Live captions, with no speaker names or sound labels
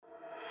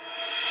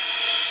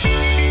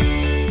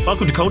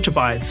Welcome to Culture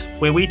Bites,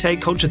 where we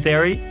take culture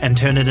theory and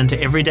turn it into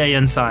everyday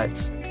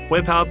insights.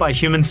 We're powered by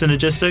Human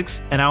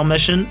Synergistics, and our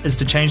mission is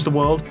to change the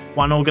world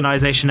one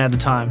organization at a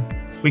time.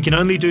 We can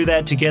only do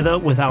that together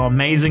with our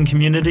amazing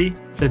community,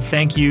 so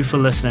thank you for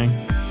listening.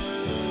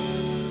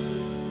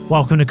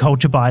 Welcome to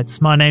Culture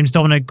Bites. My name's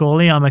Dominic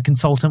Gawley. I'm a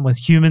consultant with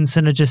Human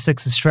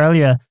Synergistics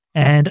Australia,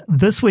 and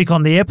this week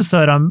on the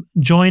episode, I'm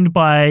joined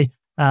by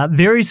a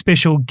very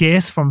special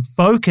guest from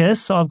Focus.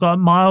 So I've got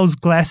Miles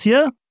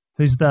Glacier,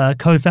 who's the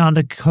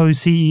co-founder,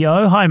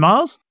 co-CEO. Hi,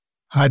 Miles.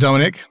 Hi,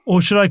 Dominic.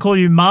 Or should I call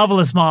you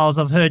Marvelous Miles?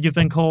 I've heard you've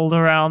been called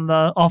around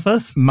the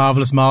office.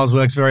 Marvelous Miles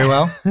works very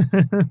well.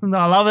 I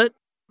love it.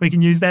 We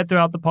can use that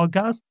throughout the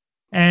podcast.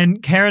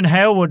 And Karen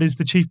Hailwood is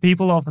the Chief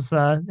People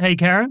Officer. Hey,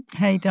 Karen.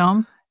 Hey,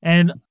 Dom.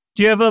 And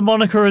do you have a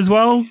moniker as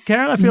well,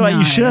 Karen? I feel like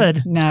you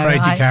should. No,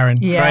 it's Crazy Karen.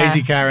 Yeah.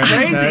 Crazy Karen.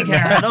 Crazy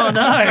Karen. Oh,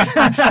 no.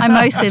 I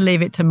mostly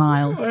leave it to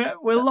Miles.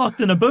 We're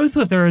locked in a booth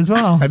with her as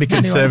well. Maybe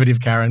conservative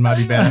Karen might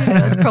be better.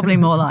 That's probably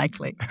more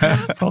likely.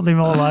 Probably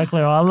more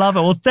likely. I love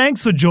it. Well,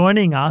 thanks for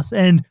joining us.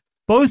 And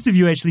both of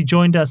you actually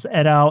joined us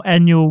at our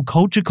annual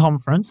culture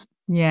conference.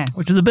 Yes.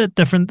 Which was a bit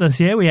different this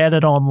year. We had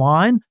it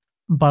online,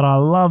 but I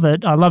love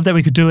it. I love that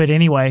we could do it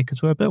anyway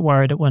because we were a bit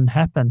worried it wouldn't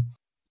happen.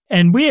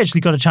 And we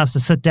actually got a chance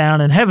to sit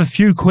down and have a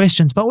few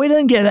questions, but we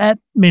didn't get that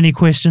many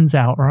questions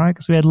out, right?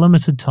 Because we had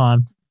limited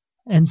time.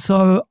 And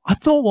so I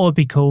thought what would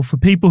be cool for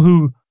people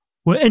who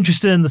were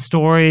interested in the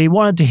story,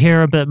 wanted to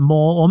hear a bit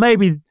more, or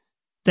maybe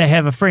they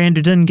have a friend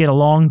who didn't get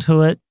along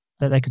to it,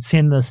 that they could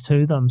send this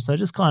to them. So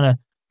just kind of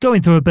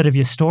going through a bit of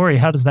your story.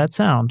 How does that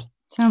sound?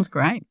 Sounds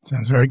great.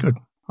 Sounds very good.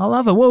 I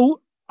love it. Well,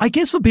 I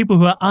guess for people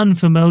who are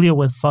unfamiliar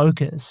with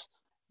Focus,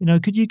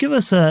 could you give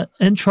us an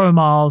intro,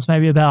 Miles,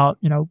 maybe about,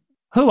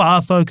 who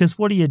are Focus?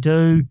 What do you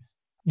do?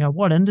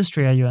 What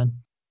industry are you in?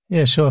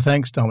 Yeah, sure.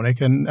 Thanks, Dominic.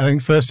 And I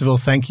think, first of all,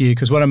 thank you,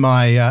 because one of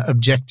my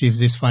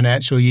objectives this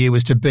financial year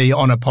was to be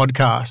on a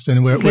podcast.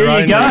 And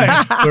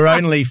we're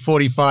only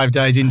 45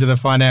 days into the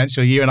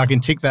financial year, and I can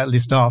tick that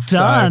list off.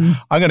 Done. So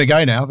I'm going to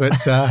go now, but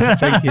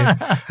thank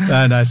you.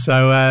 No.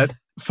 So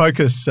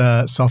Focus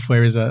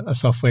Software is a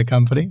software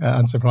company,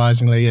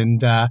 unsurprisingly,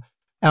 and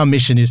our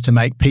mission is to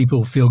make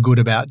people feel good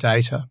about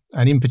data,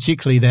 and in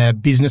particularly their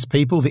business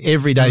people, the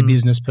everyday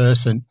business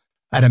person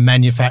at a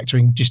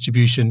manufacturing,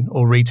 distribution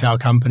or retail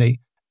company.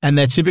 And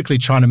they're typically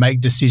trying to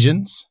make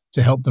decisions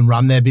to help them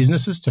run their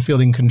businesses, to feel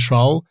in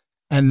control,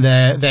 and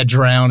they're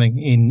drowning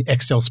in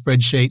Excel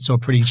spreadsheets or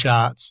pretty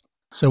charts.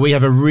 So we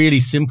have a really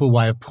simple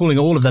way of pulling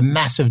all of the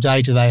massive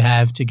data they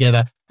have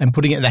together and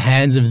putting it in the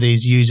hands of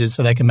these users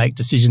so they can make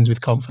decisions with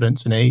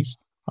confidence and ease.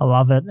 I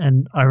love it.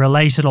 And I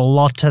related a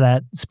lot to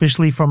that,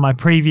 especially from my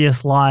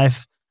previous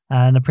life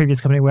and a previous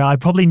company where I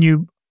probably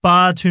knew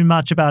far too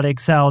much about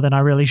Excel than I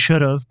really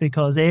should have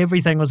because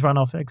everything was run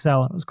off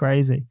Excel. It was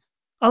crazy.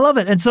 I love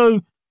it. And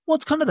so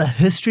what's kind of the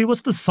history?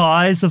 What's the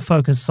size of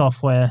Focus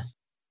Software?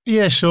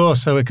 Yeah, sure.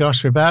 So,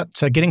 we're about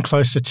getting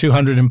close to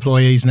 200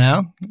 employees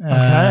now.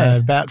 Okay.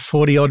 About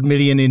 40 odd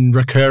million in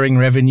recurring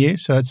revenue.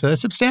 So it's a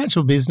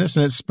substantial business,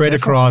 and it's spread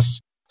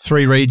across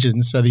 3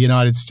 regions. So the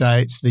United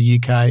States, the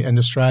UK and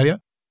Australia.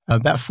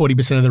 About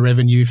 40% of the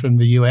revenue from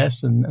the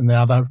US and the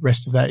other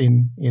rest of that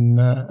in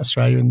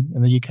Australia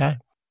and the UK.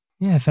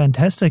 Yeah,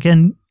 fantastic.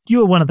 And you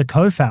were one of the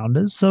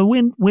co-founders. So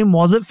when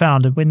was it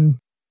founded?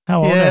 How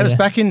old are you? It was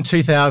back in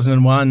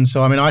 2001.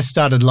 So, I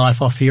started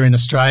life off here in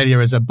Australia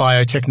as a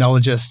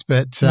biotechnologist,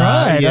 but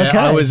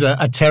I was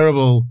a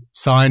terrible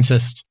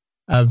scientist,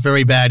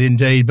 very bad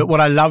indeed. But what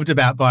I loved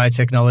about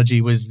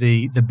biotechnology was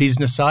the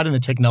business side and the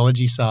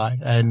technology side.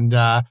 And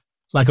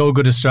like all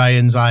good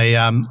Australians,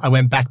 I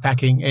went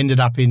backpacking, ended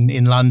up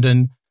in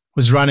London,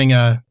 was running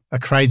a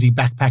crazy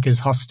backpackers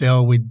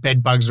hostel with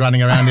bed bugs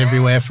running around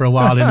everywhere for a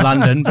while in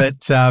London. But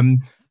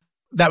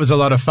that was a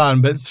lot of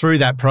fun. But through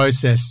that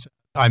process,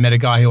 I met a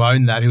guy who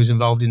owned that, who was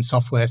involved in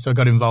software. So I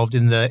got involved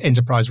in the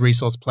enterprise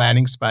resource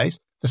planning space,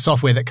 the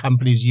software that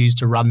companies use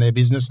to run their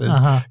businesses,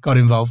 got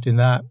involved in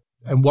that.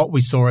 And what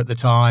we saw at the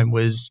time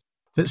was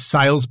that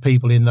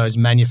salespeople in those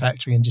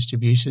manufacturing and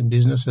distribution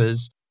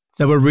businesses,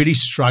 they were really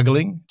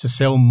struggling to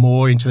sell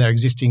more into their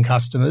existing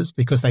customers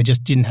because they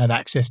just didn't have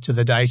access to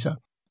the data.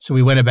 So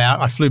we went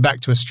about, I flew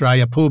back to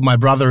Australia, pulled my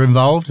brother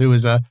involved, he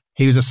was a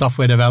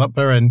software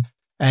developer, and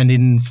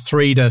in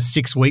 3 to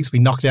 6 weeks, we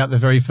knocked out the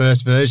very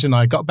first version.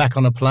 I got back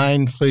on a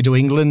plane, flew to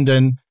England,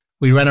 and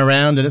we ran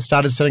around and it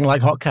started selling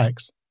like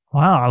hotcakes.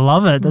 Wow, I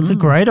love it. That's a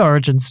great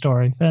origin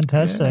story.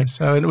 Fantastic. Yeah,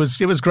 so it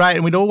was great.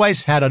 And I'd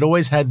always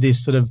had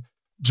this sort of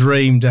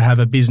dream to have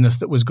a business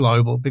that was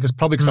global because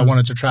I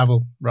wanted to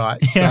travel, right?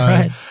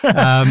 Yeah,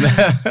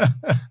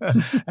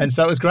 right. And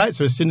so it was great.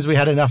 So as soon as we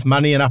had enough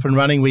money and up and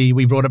running,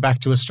 we brought it back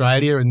to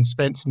Australia and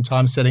spent some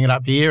time setting it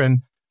up here.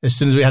 And as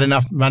soon as we had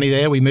enough money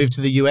there, we moved to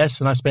the US,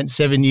 and I spent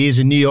 7 years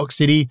in New York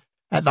City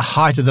at the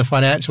height of the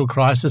financial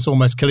crisis,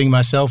 almost killing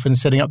myself and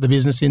setting up the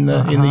business in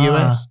the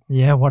US.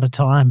 Yeah, what a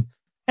time.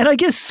 And I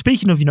guess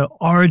speaking of,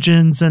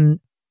 origins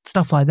and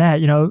stuff like that,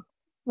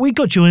 we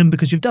got you in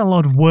because you've done a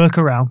lot of work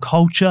around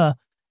culture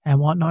and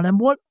whatnot. And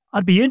what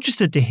I'd be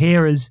interested to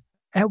hear is,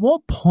 at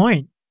what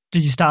point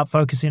did you start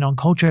focusing on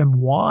culture, and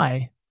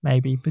why?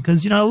 Maybe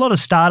because, a lot of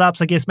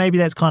startups, I guess maybe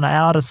that's kind of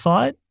out of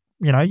sight.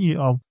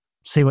 I'll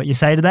see what you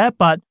say to that.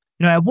 But,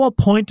 at what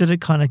point did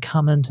it kind of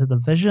come into the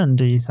vision,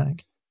 do you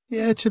think?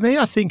 Yeah, to me,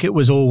 I think it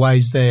was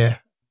always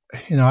there.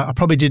 I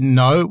probably didn't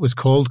know it was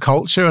called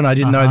culture, and I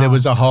didn't know there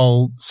was a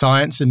whole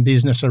science and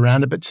business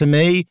around it. But to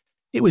me,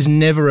 it was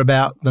never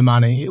about the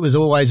money. It was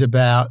always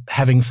about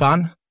having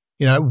fun.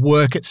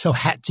 Work itself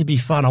had to be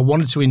fun. I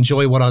wanted to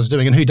enjoy what I was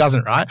doing, and who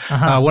doesn't, right?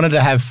 I wanted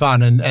to have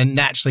fun, and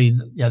naturally,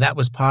 that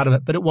was part of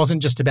it. But it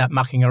wasn't just about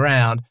mucking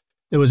around.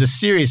 There was a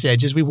serious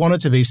edge. We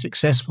wanted to be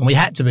successful. We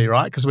had to be,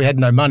 right? Because we had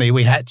no money.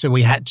 We had to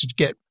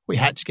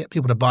get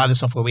people to buy the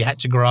software. We had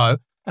to grow,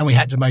 and we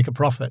had to make a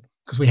profit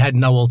because we had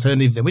no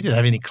alternative then. We didn't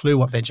have any clue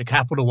what venture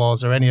capital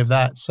was or any of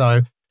that.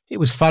 So it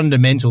was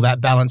fundamental,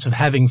 that balance of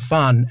having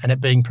fun and it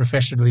being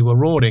professionally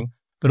rewarding,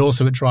 but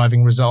also at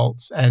driving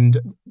results. And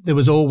there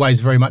was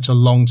always very much a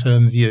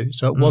long-term view.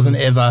 So it wasn't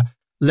ever,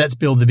 let's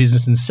build the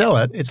business and sell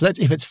it. It's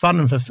if it's fun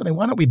and fulfilling,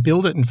 why don't we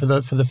build it and for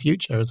the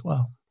future as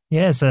well?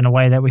 Yeah, so in a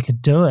way that we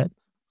could do it.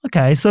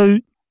 Okay, so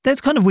that's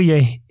kind of where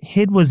your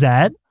head was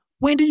at.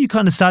 When did you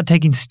kind of start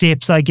taking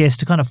steps, I guess,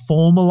 to kind of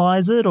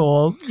formalize it,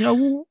 or,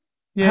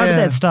 how did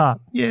that start?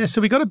 Yeah,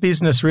 so we got a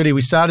business really.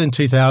 We started in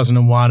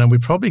 2001 and we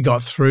probably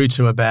got through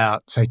to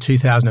about, say,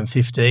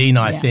 2015,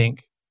 I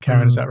think.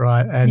 Karen, is that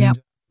right? And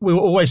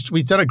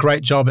we'd done a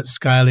great job at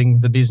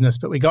scaling the business,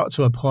 but we got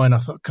to a point I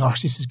thought,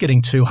 gosh, this is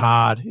getting too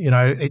hard.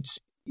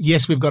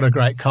 Yes, we've got a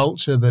great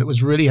culture, but it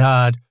was really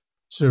hard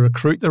to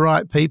recruit the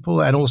right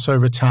people and also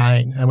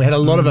retain. And we had a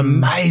lot of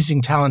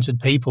amazing, talented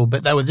people,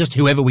 but they were just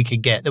whoever we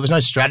could get. There was no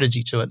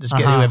strategy to it. Just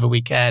get whoever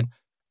we can.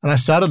 And I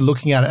started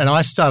looking at it, and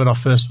I started off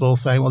first of all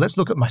saying, well, let's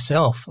look at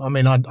myself. I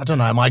mean, I don't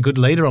know, am I a good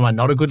leader? Am I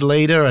not a good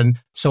leader? And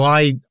so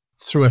I,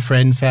 through a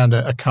friend, found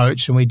a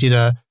coach, and we did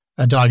a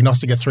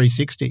Diagnostica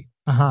 360.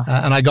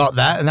 And I got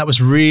that, and that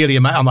was really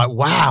amazing. I'm like,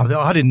 wow,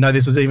 I didn't know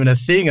this was even a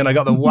thing. And I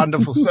got the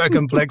wonderful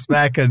Circumplex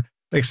back and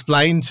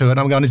explained to it.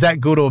 I'm going, is that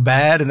good or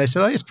bad? And they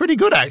said, oh, it's pretty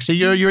good actually.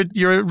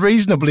 You're a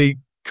reasonably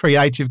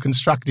creative,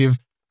 constructive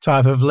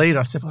type of leader.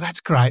 I said, well, that's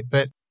great,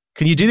 but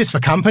can you do this for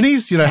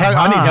companies?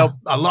 I need help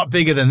a lot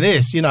bigger than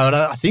this, and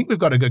I think we've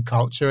got a good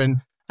culture.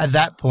 And at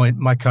that point,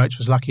 my coach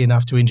was lucky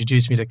enough to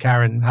introduce me to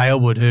Karen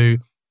Halewood,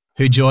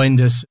 who joined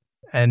us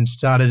and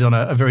started on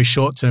a very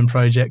short-term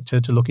project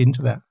to look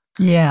into that.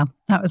 Yeah,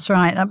 that was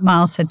right.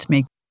 Miles said to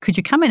me, could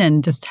you come in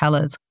and just tell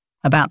us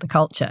about the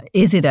culture?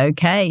 Is it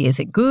okay? Is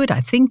it good? I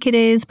think it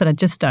is, but I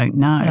just don't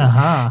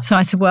know. So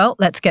I said, well,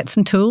 let's get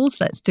some tools.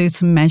 Let's do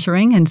some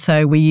measuring. And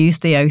so we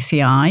used the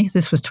OCI.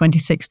 This was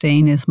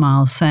 2016, as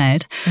Miles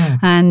said.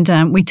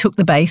 And we took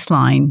the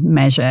baseline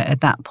measure at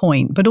that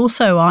point. But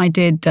also I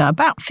did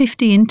about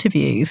 50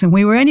 interviews, and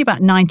we were only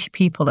about 90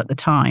 people at the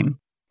time.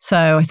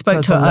 So I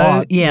spoke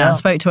I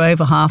spoke to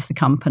over half the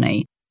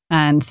company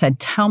and said,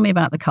 tell me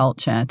about the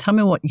culture. Tell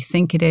me what you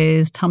think it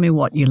is. Tell me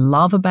what you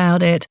love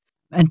about it.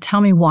 And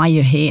tell me why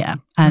you're here.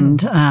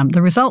 And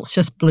the results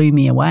just blew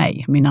me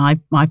away. I mean,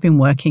 I've been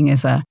working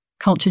as a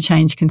culture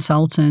change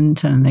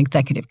consultant and an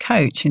executive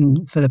coach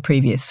for the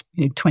previous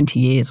 20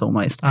 years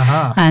almost.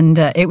 And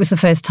it was the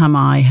first time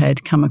I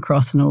had come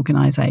across an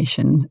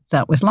organization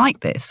that was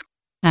like this.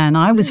 And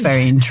I was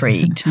very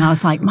intrigued. And I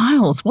was like,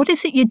 Miles, what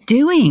is it you're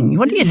doing?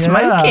 What are you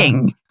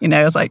smoking?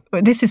 I was like,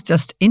 well, this is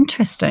just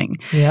interesting.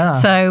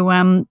 So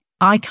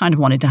I kind of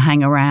wanted to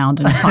hang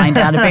around and find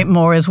out a bit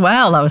more as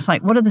well. I was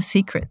like, what are the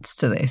secrets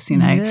to this,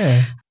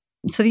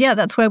 So,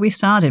 that's where we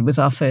started, was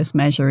our first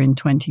measure in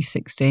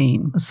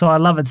 2016. So I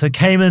love it. So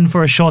came in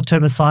for a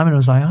short-term assignment. I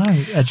was like,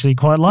 I actually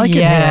quite like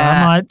it here.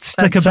 I might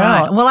stick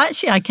about. Right. Well,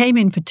 actually, I came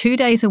in for 2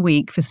 days a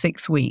week for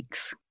 6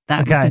 weeks.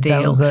 That was the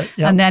deal. That was it.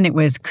 Yep. And then it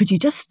was, could you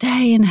just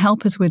stay and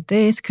help us with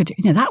this?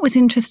 That was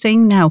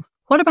interesting. Now,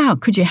 what about,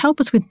 could you help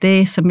us with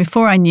this? And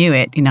before I knew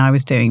it, I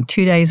was doing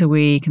 2 days a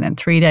week and then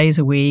 3 days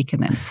a week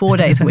and then 4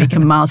 days a week.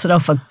 And Miles said, oh,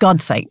 for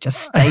God's sake,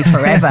 just stay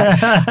forever.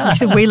 He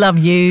said, we love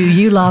you.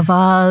 You love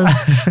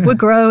us. We're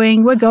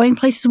growing. We're going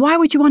places. Why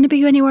would you want to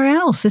be anywhere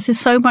else? This is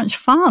so much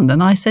fun.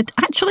 And I said,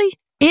 actually,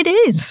 it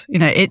is.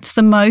 It's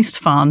the most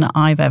fun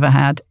I've ever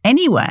had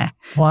anywhere.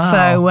 Wow.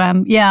 So,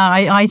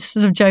 I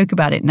sort of joke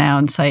about it now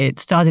and say it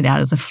started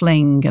out as a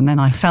fling and then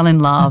I fell in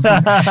love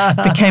and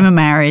became a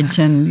marriage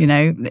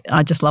and,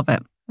 I just love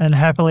it. And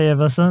happily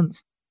ever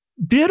since.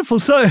 Beautiful.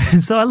 So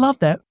I love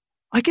that.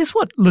 I guess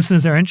what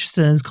listeners are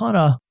interested in is kind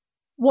of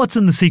what's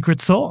in the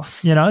secret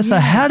sauce, So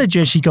how did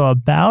you actually go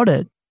about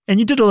it? And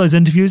you did all those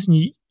interviews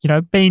and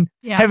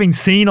having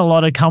seen a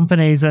lot of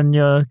companies in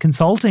your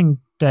consulting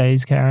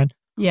days, Karen.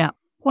 Yeah.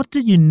 What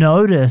did you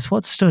notice?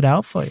 What stood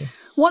out for you?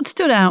 What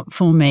stood out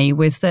for me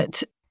was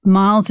that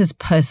Miles's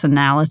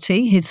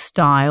personality, his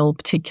style,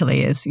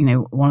 particularly as,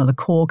 one of the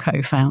core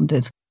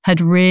co-founders,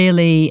 had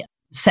really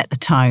set the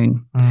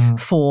tone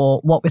for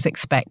what was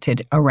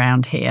expected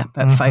around here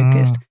at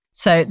Focus.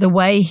 So the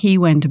way he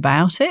went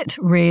about it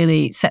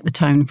really set the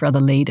tone for other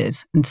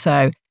leaders. And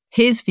so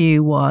his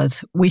view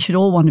was we should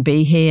all want to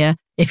be here.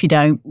 If you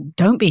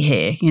don't be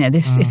here.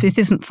 If this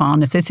isn't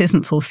fun, if this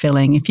isn't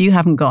fulfilling, if you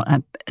haven't got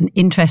an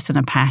interest and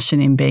a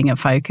passion in being a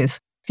focus,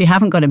 if you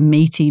haven't got a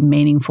meaty,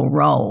 meaningful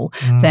role,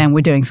 then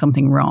we're doing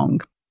something wrong.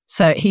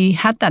 So he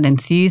had that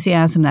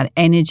enthusiasm, that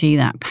energy,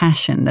 that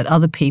passion that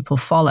other people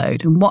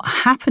followed. And what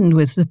happened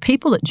was the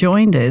people that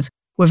joined us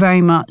were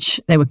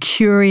they were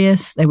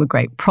curious, they were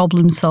great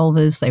problem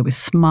solvers, they were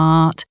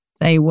smart,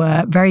 they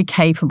were very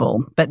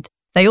capable, but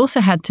they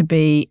also had to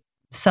be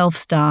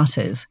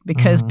self-starters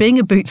because being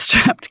a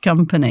bootstrapped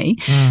company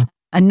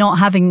and not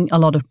having a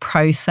lot of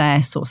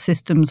process or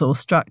systems or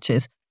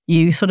structures,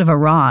 you sort of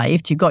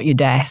arrived, you got your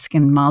desk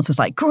and Miles was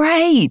like,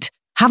 great,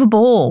 have a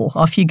ball,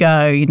 off you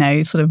go,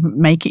 sort of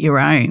make it your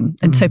own.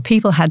 And so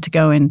people had to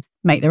go and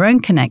make their own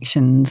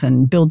connections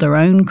and build their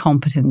own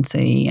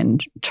competency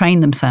and train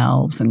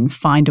themselves and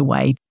find a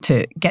way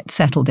to get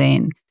settled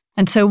in.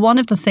 And so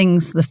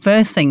the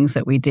first things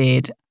that we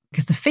did,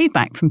 because the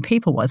feedback from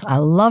people was, I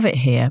love it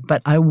here,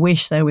 but I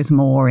wish there was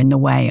more in the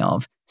way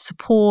of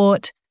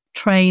support,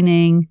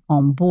 training,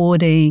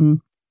 onboarding,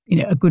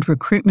 a good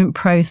recruitment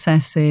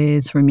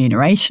processes,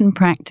 remuneration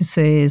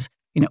practices,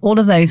 all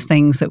of those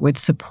things that would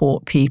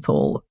support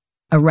people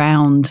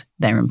around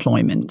their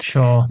employment.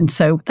 Sure. And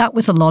so that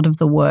was a lot of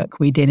the work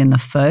we did in the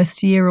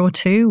first year or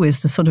two,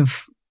 was the sort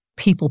of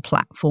people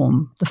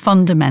platform, the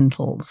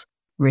fundamentals,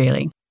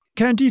 really.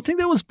 Karen, do you think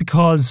that was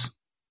because,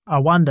 I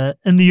wonder,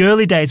 in the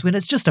early days when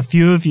it's just a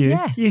few of you,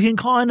 yes, you can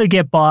kind of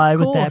get by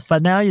with that,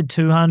 but now you're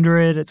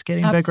 200, it's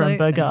getting Absolutely.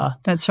 bigger and bigger.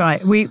 That's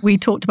right. We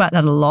talked about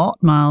that a lot,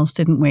 Miles,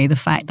 didn't we? The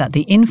fact that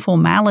the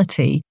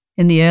informality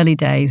in the early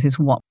days is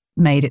what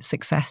made it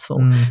successful.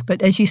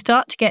 But as you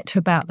start to get to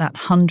about that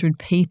 100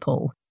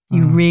 people,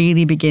 you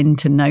really begin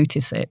to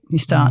notice it. You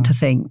start to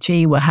think,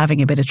 gee, we're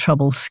having a bit of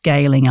trouble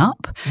scaling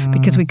up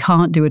because we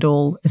can't do it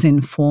all as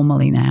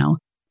informally now.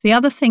 The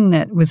other thing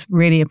that was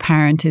really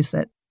apparent is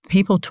that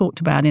people talked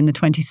about in the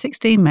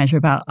 2016 measure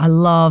about, I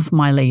love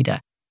my leader.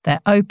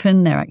 They're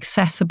open, they're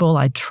accessible,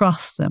 I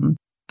trust them.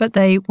 But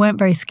they weren't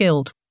very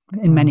skilled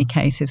in many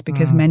cases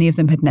because many of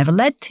them had never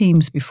led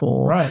teams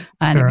before. Right.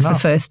 And Fair it was enough.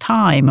 the first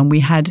time. And we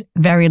had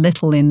very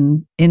little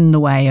in the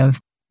way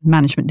of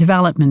management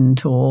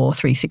development or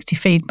 360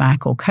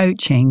 feedback or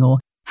coaching or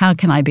how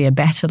can I be a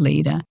better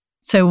leader.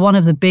 So one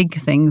of the big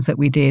things that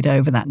we did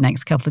over that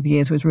next couple of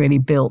years was really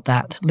build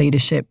that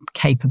leadership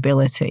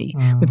capability.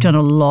 We've done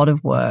a lot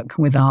of work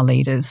with our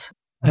leaders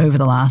over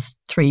the last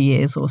 3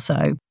 years or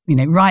so,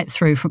 right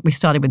through from, we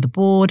started with the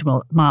board.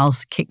 Well,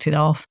 Miles kicked it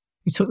off.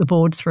 We took the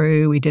board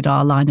through. We did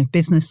our line of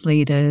business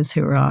leaders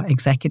who are our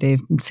executive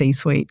and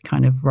C-suite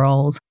kind of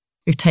roles.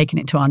 We've taken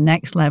it to our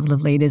next level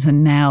of leaders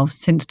and now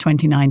since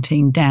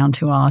 2019 down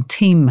to our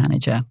team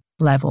manager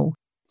level.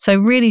 So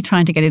really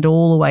trying to get it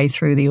all the way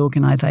through the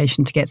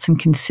organization to get some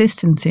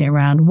consistency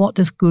around what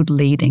does good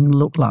leading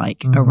look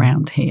like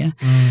around here.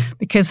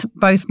 Because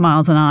both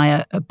Miles and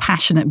I are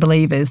passionate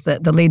believers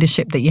that the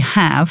leadership that you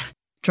have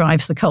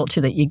drives the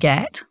culture that you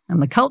get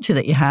and the culture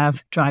that you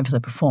have drives the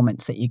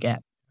performance that you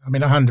get. I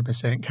mean,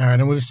 100%,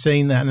 Karen. And we've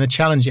seen that. And the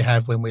challenge you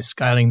have when we're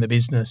scaling the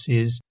business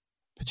is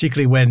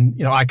particularly when,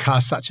 I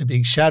cast such a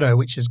big shadow,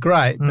 which is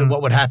great. But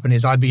what would happen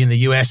is I'd be in the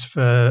US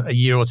for a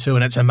year or two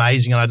and it's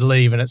amazing and I'd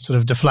leave and it sort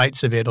of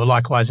deflates a bit, or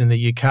likewise in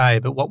the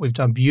UK. But what we've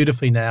done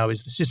beautifully now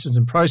is the systems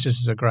and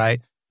processes are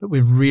great, but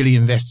we've really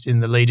invested in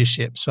the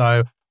leadership.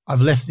 So I've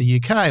left the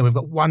UK and we've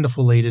got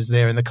wonderful leaders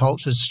there and the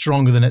culture is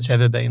stronger than it's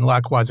ever been,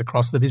 likewise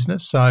across the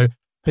business. So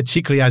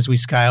particularly as we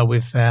scale,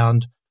 we've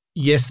found,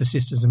 yes, the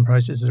systems and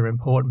processes are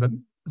important, but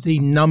the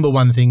number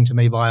one thing to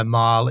me by a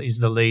mile is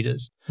the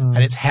leaders and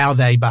it's how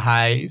they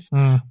behave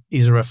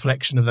is a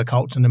reflection of the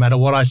culture. No matter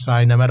what I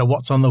say, no matter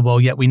what's on the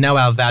wall, yet we know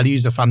our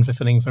values are fun,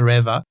 fulfilling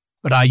forever,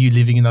 but are you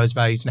living in those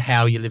values and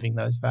how are you living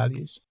those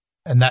values?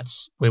 And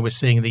that's where we're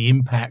seeing the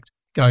impact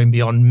going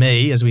beyond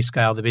me as we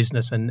scale the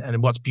business.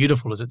 And what's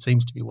beautiful is it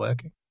seems to be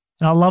working.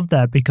 And I love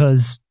that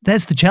because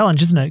that's the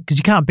challenge, isn't it? Because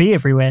you can't be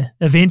everywhere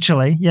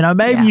eventually.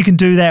 Maybe you can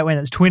do that when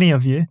it's 20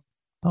 of you.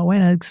 But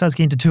when it starts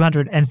getting to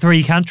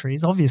 203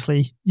 countries,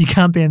 obviously you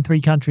can't be in 3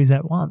 countries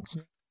at once.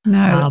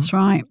 No, that's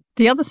right.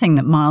 The other thing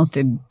that Miles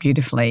did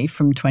beautifully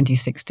from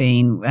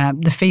 2016,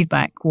 the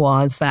feedback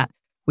was that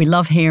we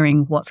love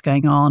hearing what's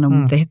going on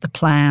and the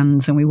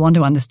plans and we want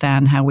to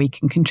understand how we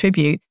can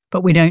contribute,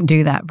 but we don't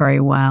do that very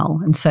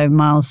well. And so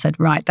Miles said,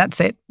 right, that's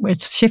it. We're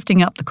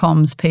shifting up the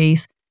comms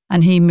piece.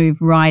 And he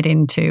moved right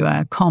into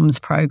a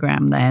comms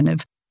program then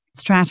of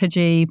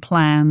strategy,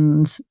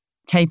 plans,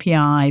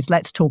 KPIs.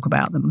 Let's talk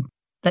about them.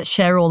 Let's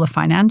share all the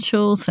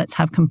financials. Let's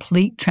have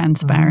complete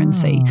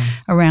transparency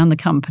around the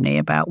company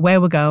about where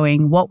we're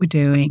going, what we're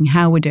doing,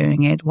 how we're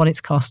doing it, what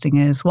it's costing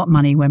us, what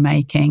money we're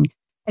making,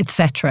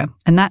 etc.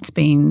 And that's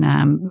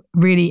been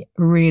really,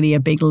 really a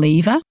big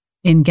lever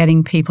in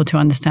getting people to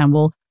understand,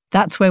 well,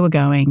 that's where we're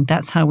going,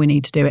 that's how we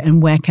need to do it,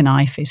 and where can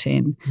I fit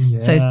in? Yeah.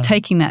 So it's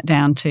taking that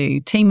down to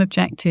team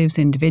objectives,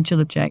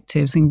 individual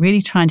objectives, and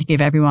really trying to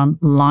give everyone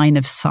line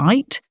of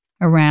sight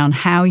around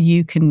how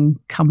you can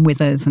come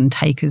with us and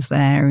take us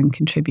there and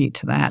contribute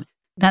to that.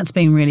 That's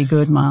been really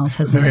good, Miles,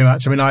 hasn't it? Very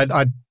much. I mean,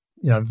 I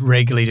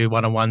regularly do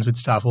one-on-ones with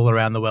staff all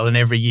around the world, and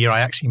every year I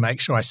actually make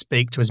sure I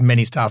speak to as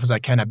many staff as I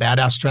can about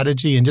our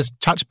strategy and just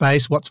touch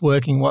base, what's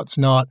working, what's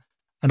not.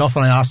 And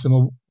often I ask them,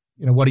 well,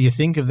 what do you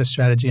think of the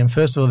strategy? And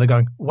first of all, they're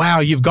going, wow,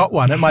 you've got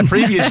one. At my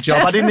previous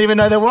job, I didn't even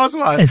know there was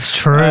one. It's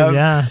true,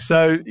 yeah.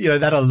 So,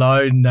 that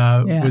alone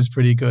was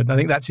pretty good. And I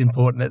think that's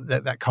important,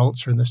 that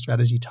culture and the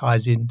strategy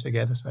ties in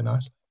together so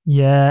nicely.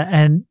 Yeah.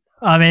 And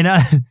I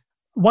mean,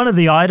 one of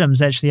the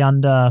items actually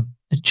under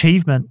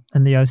achievement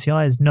in the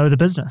OCI is know the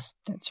business.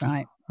 That's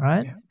right.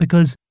 Right? Yeah.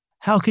 Because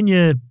how can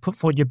you put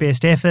forward your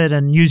best effort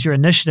and use your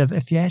initiative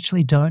if you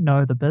actually don't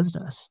know the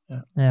business?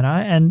 Yeah.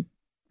 And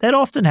that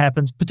often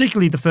happens,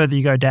 particularly the further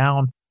you go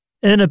down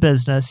in a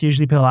business.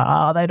 Usually people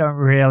are like, they don't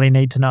really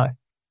need to know.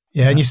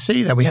 Yeah, and you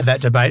see that we had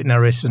that debate in our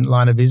recent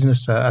line of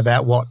business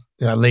about what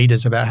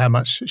leaders, about how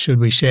much should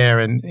we share.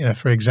 And,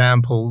 for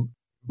example,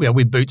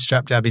 we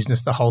bootstrapped our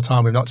business the whole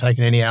time. We've not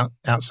taken any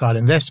outside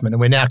investment,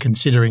 and we're now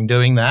considering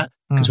doing that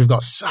because we've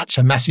got such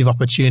a massive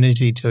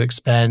opportunity to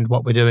expand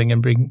what we're doing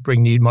and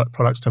bring new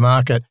products to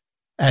market.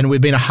 And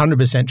we've been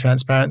 100%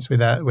 transparent with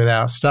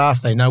our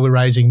staff. They know we're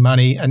raising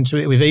money, and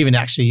we've even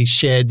actually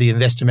shared the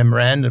investor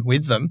memorandum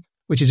with them,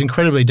 which is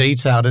incredibly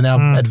detailed. And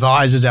our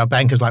advisors, our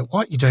bankers, like,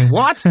 what? You're doing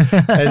what?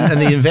 and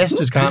the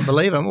investors can't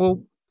believe them.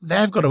 Well,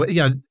 they've got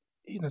to.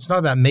 It's not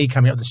about me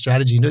coming up with the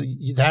strategy.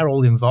 They're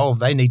all involved.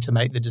 They need to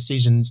make the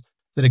decisions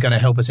that are going to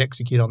help us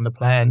execute on the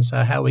plan. So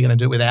how are we going to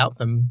do it without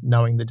them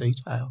knowing the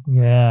detail?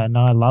 Yeah,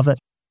 no, I love it.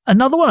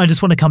 Another one I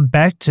just want to come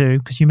back to,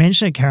 because you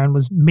mentioned it, Karen,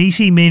 was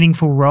meaty,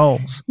 meaningful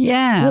roles.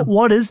 Yeah.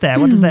 What is that?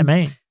 What does that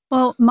mean?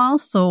 Well,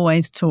 Miles has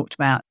always talked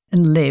about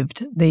and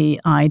lived the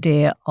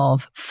idea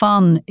of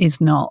fun is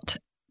not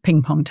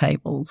ping pong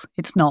tables.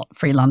 It's not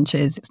free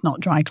lunches. It's not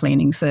dry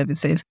cleaning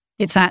services.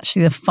 It's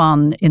actually the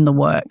fun in the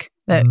work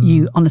that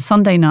you, on a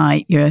Sunday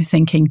night, you're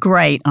thinking,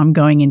 great, I'm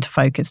going into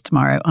focus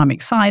tomorrow. I'm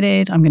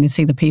excited. I'm going to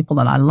see the people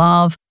that I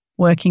love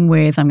working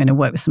with. I'm going to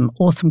work with some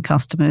awesome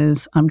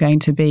customers. I'm going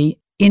to be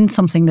in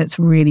something that's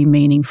really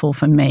meaningful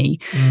for me.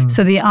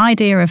 So the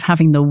idea of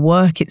having the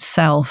work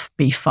itself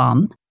be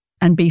fun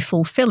and be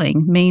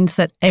fulfilling means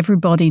that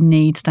everybody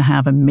needs to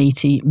have a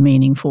meaty,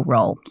 meaningful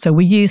role. So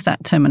we use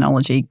that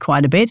terminology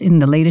quite a bit in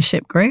the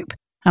leadership group,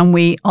 and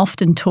we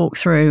often talk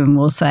through and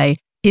we'll say,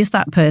 is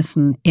that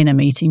person in a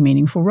meaty,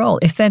 meaningful role?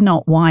 If they're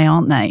not, why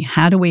aren't they?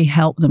 How do we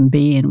help them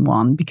be in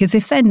one? Because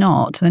if they're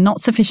not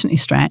sufficiently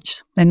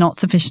stretched, they're not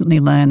sufficiently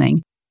learning,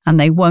 and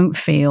they won't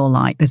feel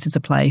like this is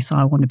a place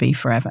I want to be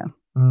forever.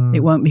 It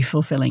won't be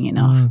fulfilling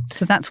enough.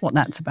 So that's what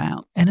that's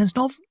about. And it's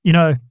not,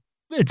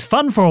 it's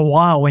fun for a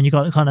while when you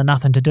got kind of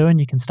nothing to do and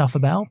you can stuff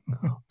about,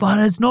 but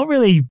it's not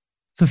really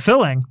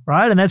fulfilling,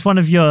 right? And that's one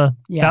of your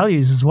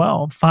values as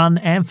well, fun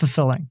and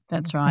fulfilling.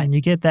 That's right. And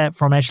you get that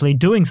from actually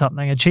doing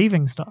something,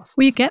 achieving stuff.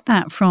 Well, you get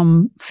that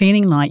from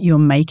feeling like you're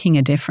making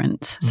a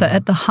difference. So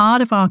at the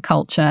heart of our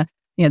culture,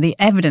 the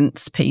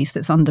evidence piece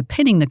that's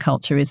underpinning the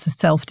culture is the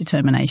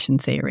self-determination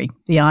theory,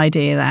 the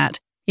idea that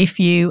if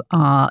you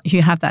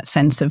have that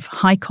sense of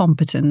high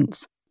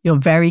competence, you're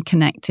very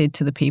connected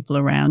to the people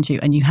around you,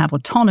 and you have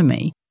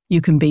autonomy, you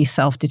can be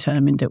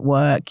self-determined at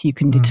work. You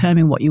can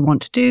determine what you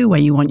want to do, where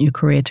you want your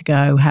career to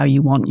go, how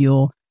you want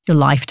your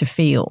life to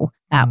feel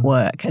at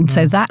work. And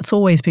so that's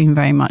always been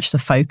very much the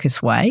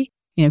focus way.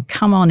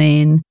 Come on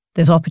in.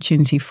 There's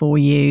opportunity for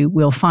you.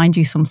 We'll find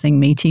you something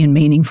meaty and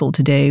meaningful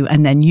to do,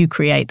 and then you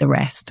create the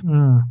rest.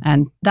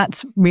 And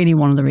that's really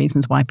one of the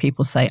reasons why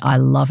people say, I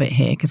love it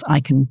here, because I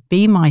can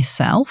be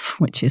myself,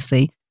 which is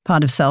the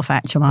part of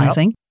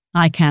self-actualizing. Yep.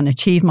 I can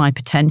achieve my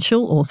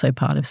potential, also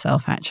part of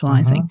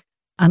self-actualizing.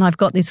 And I've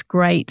got this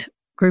great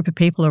group of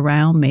people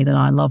around me that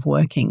I love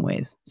working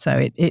with.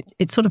 So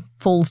it sort of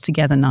falls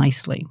together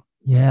nicely.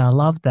 Yeah, I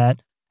love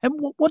that. And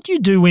what do you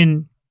do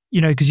when,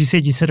 because you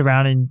said you sit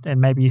around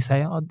and maybe you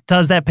say,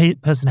 does that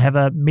person have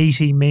a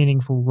meaty,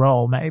 meaningful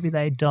role? Maybe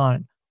they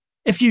don't.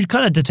 If you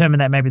kind of determine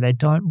that maybe they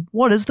don't,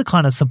 what is the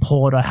kind of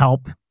support or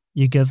help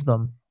you give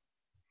them?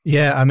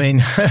 Yeah, I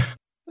mean,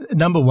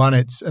 number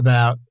one,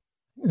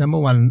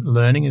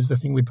 learning is the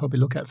thing we'd probably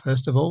look at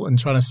first of all, and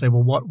trying to say,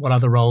 well, what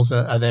other roles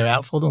are there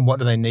out for them? What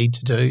do they need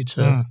to do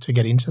to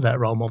get into that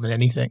role more than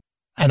anything?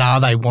 And are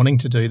they wanting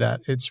to do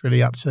that? It's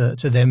really up to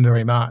them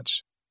very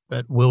much.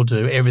 But we'll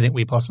do everything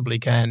we possibly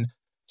can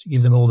to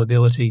give them all the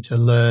ability to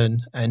learn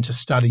and to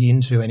study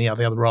into any of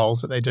the other roles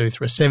that they do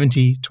through a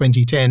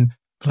 70-20-10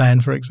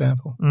 plan, for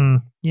example.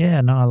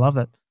 Yeah, no, I love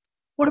it.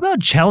 What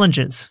about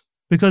challenges?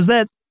 Because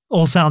that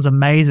all sounds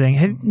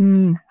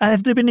amazing.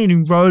 Have there been any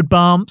road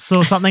bumps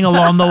or something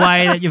along the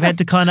way that you've had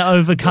to kind of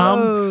overcome?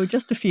 Oh,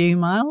 just a few,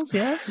 Miles,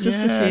 yes, just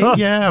a few.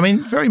 Yeah, I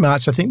mean, very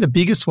much. I think the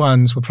biggest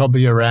ones were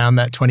probably around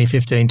that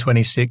 2015,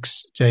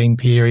 2016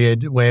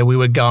 period where we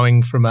were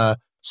going from a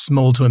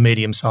small to a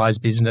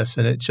medium-sized business,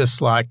 and it's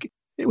just like,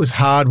 it was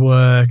hard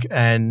work,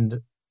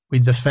 and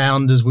with the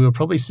founders, we were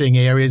probably seeing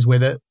areas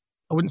where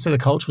I wouldn't say the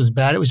culture was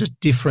bad, it was just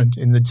different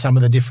in some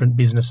of the different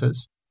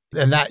businesses.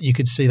 And that you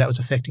could see that was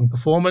affecting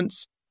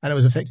performance. and it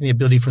was affecting the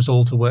ability for us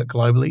all to work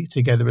globally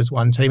together as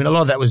one team. And a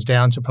lot of that was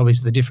down to probably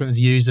the different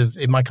views of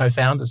my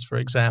co-founders, for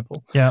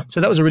example. Yeah.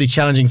 So that was a really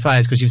challenging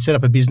phase because you've set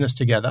up a business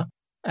together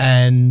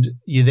and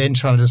you're then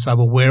trying to decide,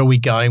 well, where are we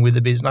going with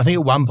the business? And I think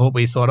at one point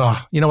we thought, oh,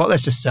 you know what,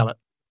 let's just sell it.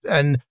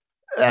 And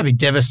that'd be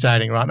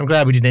devastating, right? And I'm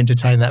glad we didn't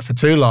entertain that for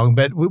too long.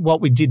 But what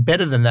we did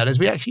better than that is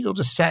we actually all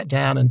just sat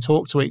down and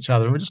talked to each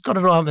other and we just got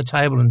it all on the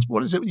table and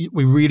what is it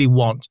we really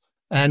want?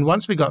 And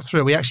once we got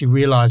through it, we actually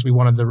realized we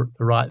wanted the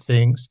right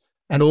things.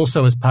 And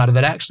also as part of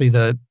that, actually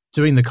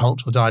doing the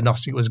cultural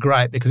diagnostic was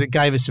great because it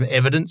gave us some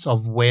evidence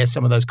of where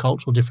some of those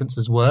cultural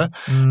differences were.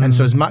 And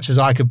so as much as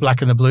I could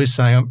blacken the blue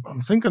saying,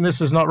 I'm thinking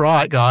this is not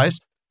right, guys,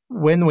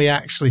 when we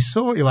actually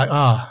saw it, you're like,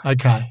 oh,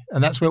 okay.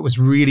 And that's where it was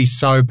really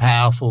so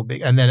powerful.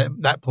 And then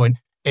at that point,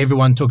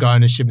 everyone took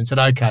ownership and said,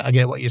 okay, I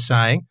get what you're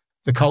saying.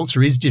 The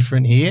culture is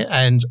different here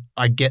and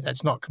I get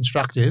that's not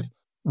constructive.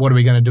 What are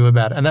we going to do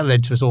about it? And that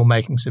led to us all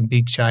making some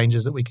big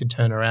changes that we could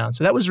turn around.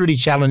 So that was really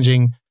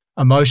challenging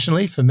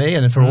emotionally for me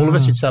and for all of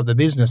us who set up the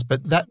business,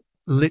 but that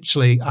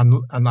literally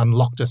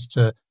unlocked us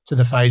to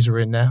the phase we're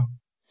in now.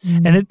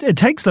 And it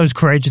takes those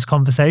courageous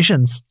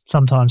conversations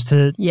sometimes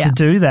to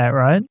do that,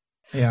 right?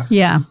 Yeah.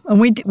 Yeah. And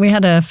we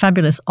had a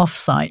fabulous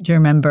offsite, do you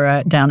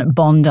remember, down at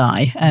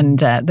Bondi?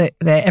 And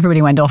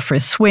everybody went off for a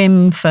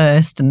swim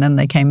first and then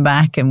they came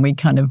back and we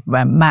kind of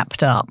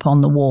mapped up on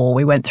the wall.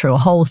 We went through a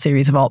whole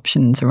series of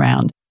options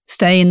around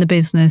stay in the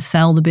business,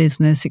 sell the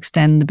business,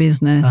 extend the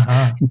business,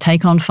 and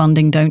take on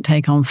funding, don't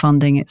take on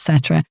funding,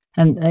 etc.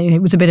 And it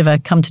was a bit of a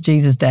come to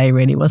Jesus day,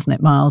 really, wasn't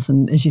it, Miles?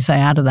 And as you say,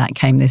 out of that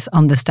came this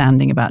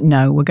understanding about,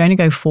 no, we're going to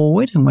go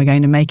forward and we're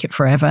going to make it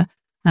forever.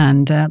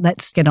 And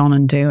let's get on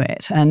and do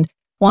it. And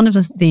one of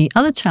the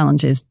other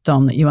challenges,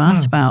 Dom, that you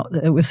asked about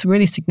that was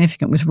really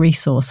significant was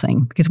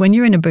resourcing. Because when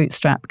you're in a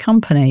bootstrap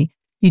company,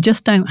 you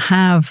just don't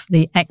have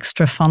the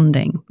extra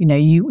funding. You know,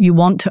 you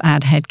want to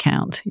add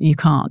headcount. You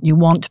can't. You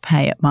want to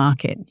pay at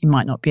market. You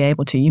might not be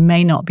able to. You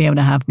may not be able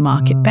to have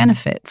market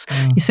benefits.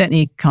 You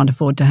certainly can't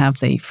afford to have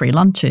the free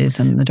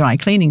lunches and the dry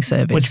cleaning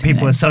service. Which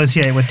people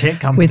associate with tech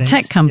companies. With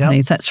tech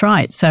companies, that's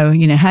right. So,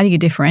 how do you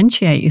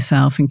differentiate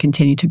yourself and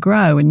continue to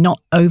grow and not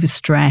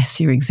overstress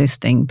your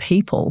existing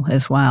people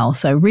as well?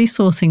 So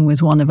resourcing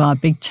was one of our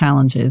big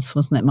challenges,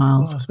 wasn't it,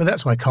 Miles? But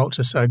that's why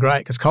culture's so great,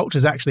 because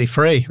culture's actually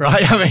free,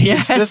 right? I mean,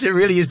 it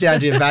really is down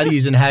to your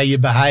values and how you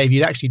behave.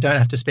 You actually don't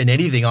have to spend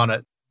anything on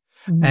it.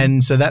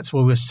 And so that's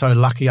where we're so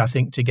lucky, I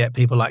think, to get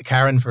people like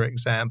Karen, for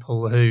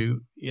example, who,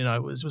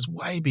 was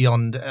way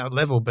beyond our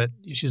level, but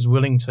she's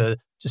willing to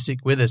stick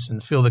with us,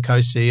 and Phil, the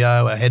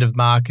co-CEO, our head of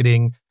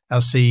marketing, our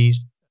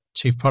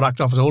chief product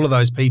officer, all of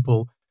those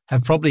people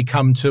have probably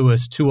come to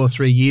us 2 or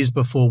 3 years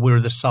before we were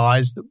the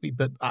size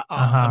that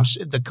I'm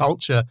sure the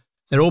culture,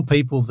 they're all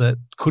people that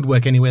could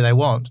work anywhere they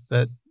want,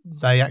 but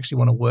they actually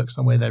want to work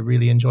somewhere they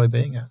really enjoy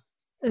being at.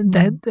 And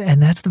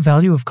that's the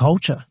value of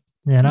culture.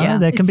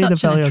 That can be the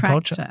value of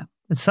culture.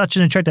 It's such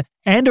an attractor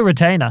and a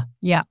retainer.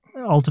 Yeah.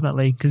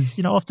 Ultimately, because,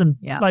 often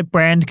like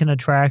brand can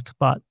attract,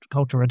 but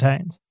culture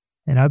retains,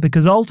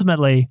 because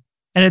ultimately,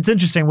 and it's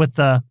interesting with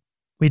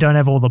we don't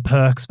have all the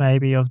perks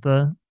maybe of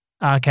the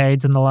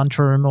arcades and the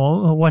lunchroom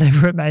or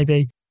whatever it may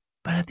be.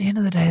 But at the end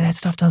of the day, that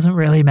stuff doesn't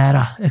really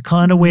matter. It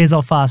kind of wears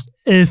off fast.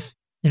 If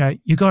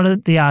you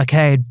got the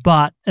arcade,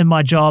 but in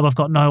my job, I've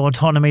got no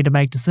autonomy to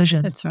make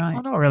decisions. That's right.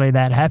 I'm not really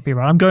that happy,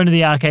 right? I'm going to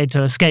the arcade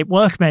to escape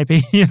work,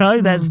 maybe,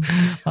 that's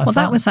fun.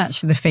 That was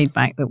actually the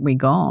feedback that we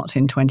got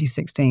in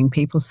 2016.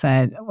 People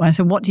said,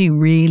 what do you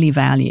really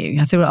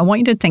value? I said, I want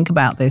you to think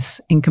about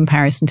this in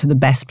comparison to the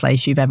best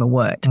place you've ever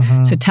worked.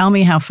 So tell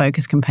me how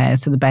Focus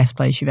compares to the best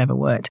place you've ever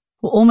worked.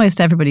 Well,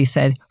 almost everybody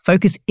said,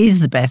 Focus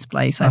is the best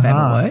place I've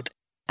ever worked.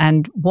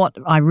 And what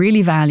I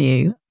really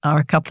value are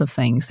a couple of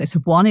things. They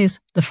said one is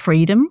the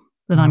freedom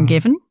that I'm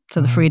given, so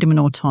the freedom and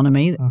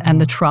autonomy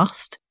and the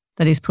trust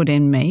that is put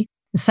in me.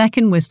 The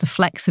second was the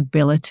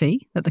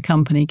flexibility that the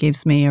company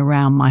gives me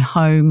around my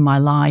home, my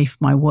life,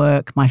 my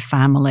work, my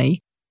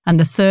family. And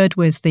the third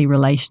was the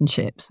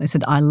relationships. They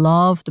said, I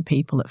love the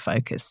people at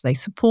Focus. They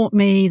support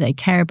me, they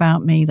care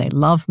about me, they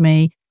love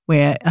me.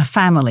 We're a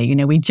family.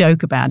 We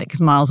joke about it because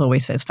Miles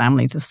always says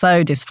families are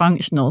so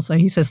dysfunctional. So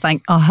he says,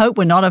 I hope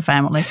we're not a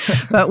family,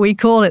 but we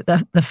call it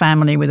the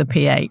family with a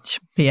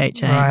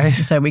PHA. Right.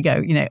 So we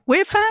go,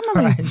 we're family.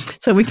 Right.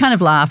 So we kind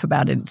of laugh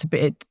about it. It's a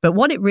bit, but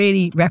what it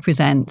really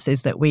represents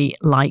is that we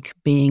like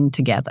being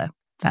together.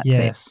 That's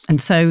it. And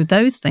so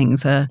those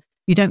things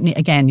you don't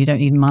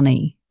need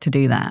money to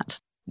do that.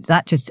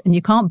 And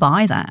you can't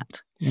buy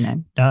that,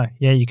 No,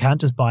 you can't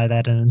just buy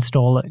that and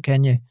install it,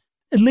 can you?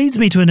 It leads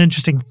me to an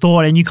interesting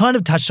thought, and you kind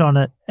of touched on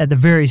it at the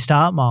very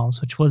start,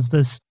 Miles, which was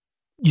this,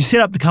 you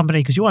set up the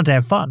company because you wanted to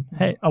have fun.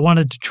 Hey, I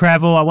wanted to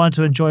travel, I wanted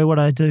to enjoy what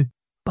I do.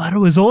 But it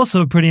was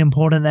also pretty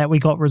important that we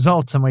got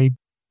results and we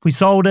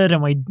sold it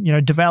and we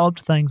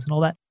developed things and all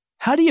that.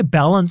 How do you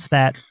balance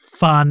that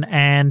fun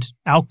and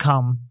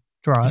outcome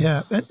drive?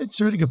 Yeah,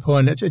 it's a really good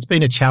point. It's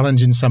been a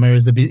challenge in some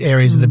areas of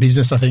the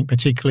business, I think,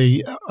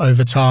 particularly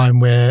over time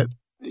where,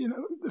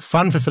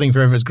 fun fulfilling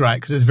forever is great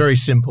because it's very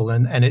simple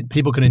and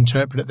people can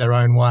interpret it their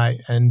own way.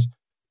 And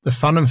the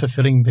fun and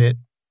fulfilling bit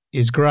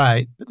is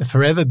great, but the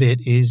forever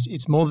bit is,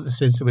 it's more that the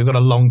sense that we've got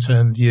a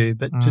long-term view.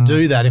 But to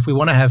do that, if we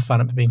want to have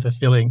fun and being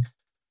fulfilling,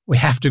 we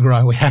have to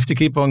grow. We have to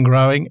keep on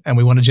growing, and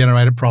we want to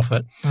generate a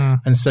profit.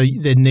 And so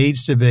there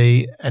needs to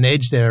be an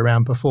edge there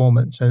around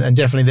performance. And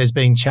definitely there's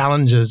been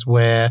challenges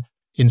where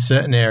in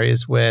certain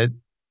areas where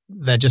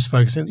they're just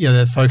focusing,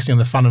 they're focusing on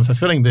the fun and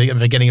fulfilling bit and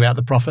forgetting about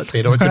the profit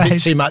bit, or it's a bit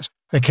too much.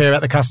 They care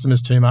about the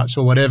customers too much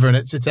or whatever. And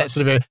it's that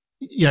sort of,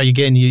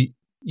 again,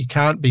 you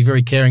can't be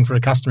very caring for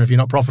a customer if you're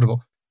not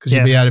profitable, because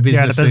you'll be out of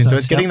business soon. So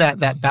it's getting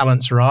that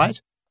balance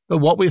right. But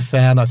what we've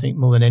found, I think,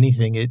 more than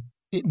anything,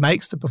 it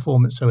makes the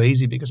performance so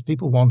easy because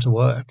people want to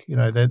work.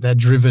 They're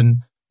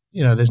driven.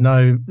 There's not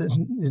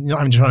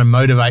having to try to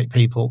motivate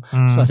people.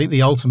 So I think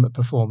the ultimate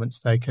performance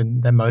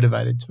they're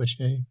motivated to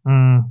achieve.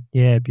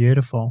 Yeah,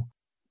 beautiful.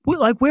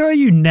 Where are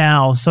you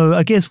now? So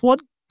I guess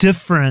what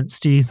difference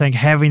do you think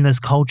having this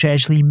culture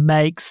actually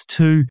makes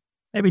to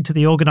maybe to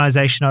the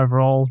organization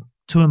overall,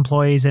 to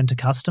employees and to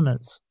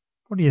customers?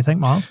 What do you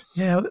think, Miles?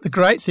 Yeah, the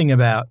great thing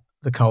about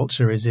the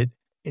culture is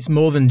it's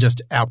more than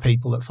just our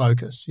people that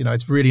focus.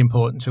 It's really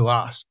important to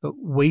us, but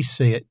we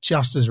see it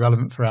just as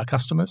relevant for our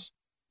customers.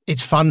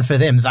 It's fun for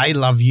them. They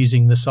love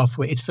using the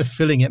software. It's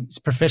fulfilling. It's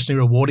professionally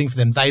rewarding for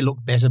them. They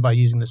look better by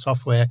using the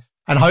software.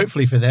 And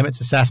hopefully for them, it's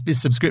a SaaS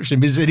subscription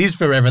because it is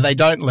forever. They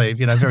don't leave,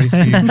 very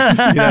few.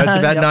 It's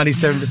about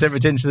 97%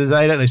 retention.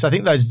 They don't leave. So I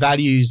think those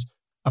values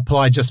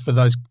apply just for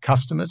those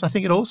customers. I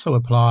think it also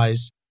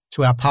applies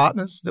to our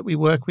partners that we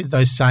work with,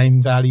 those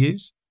same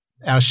values,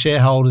 our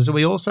shareholders. And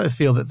we also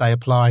feel that they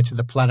apply to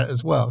the planet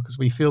as well, because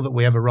we feel that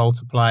we have a role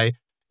to play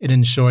in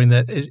ensuring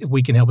that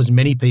we can help as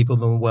many people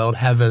in the world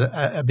have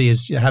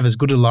as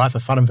good a life, a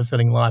fun and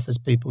fulfilling life as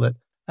people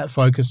at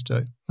Focus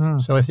do.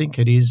 So I think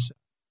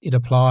it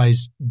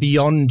applies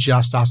beyond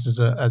just us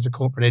as a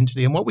corporate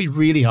entity. And what we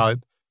really hope,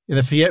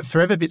 the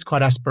forever bit's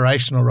quite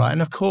aspirational, right?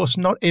 And of course,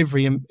 not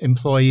every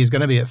employee is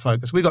going to be at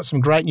Focus. We've got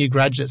some great new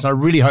graduates, and I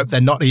really hope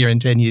they're not here in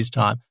 10 years'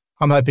 time.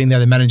 I'm hoping they're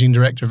the managing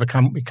director of a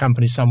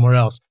company somewhere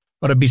else.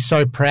 But I'd be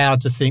so proud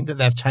to think that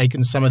they've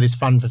taken some of this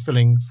fun,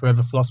 fulfilling,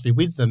 forever philosophy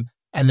with them,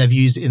 and they've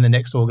used it in the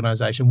next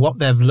organization. What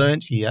they've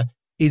learnt here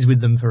is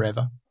with them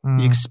forever.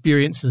 The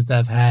experiences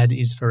they've had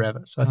is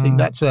forever. So I think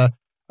that's a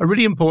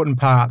really important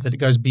part, that it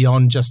goes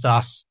beyond just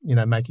us,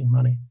 making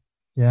money.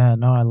 Yeah,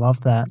 no, I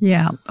love that.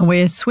 Yeah,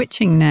 we're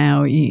switching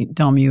now.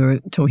 Dom, you were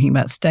talking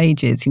about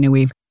stages.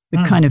 We've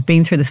kind of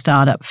been through the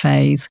startup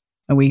phase,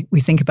 and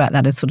we think about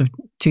that as sort of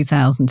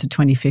 2000 to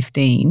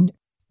 2015,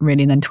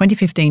 really. And then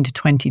 2015 to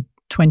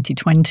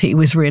 2020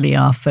 was really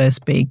our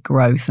first big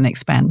growth and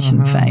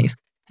expansion phase.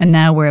 And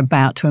now we're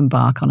about to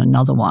embark on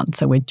another one.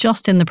 So we're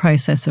just in the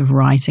process of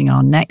writing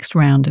our next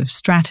round of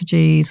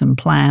strategies and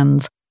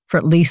plans for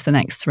at least the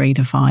next 3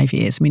 to 5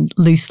 years. I mean,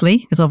 loosely,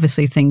 because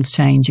obviously things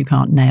change. You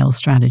can't nail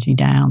strategy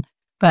down.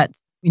 But,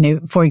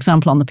 for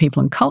example, on the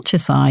people and culture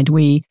side,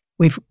 we've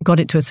got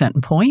it to a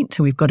certain point.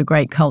 So we've got a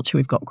great culture.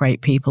 We've got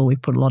great people.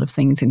 We've put a lot of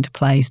things into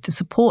place to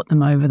support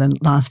them over the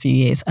last few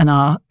years. And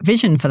our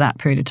vision for that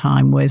period of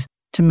time was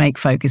to make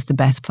Focus the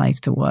best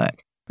place to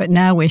work. But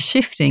now we're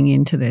shifting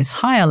into this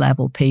higher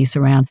level piece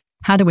around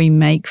how do we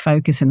make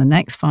Focus in the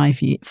next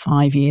 5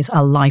 years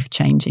a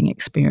life-changing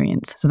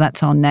experience? So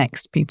that's our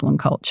next people and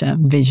culture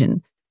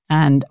vision.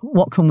 And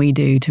what can we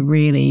do to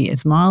really,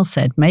 as Miles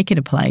said, make it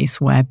a place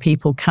where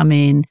people come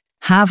in,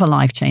 have a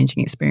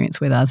life-changing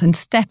experience with us, and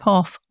step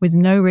off with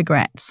no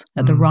regrets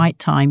at the right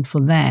time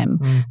for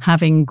them,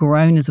 having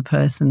grown as a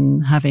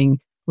person, having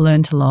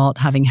learned a lot,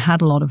 having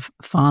had a lot of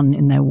fun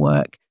in their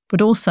work,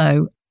 but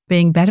also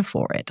being better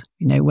for it,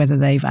 whether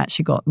they've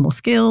actually got more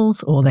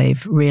skills or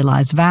they've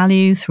realized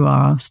value through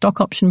our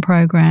stock option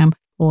program,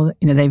 or,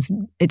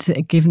 it's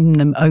given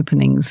them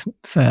openings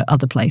for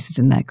other places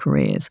in their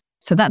careers.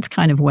 So that's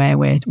kind of where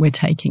we're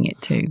taking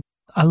it to.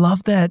 I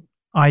love that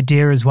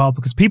idea as well,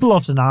 because people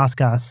often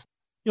ask us,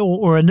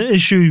 or an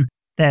issue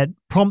that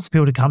prompts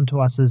people to come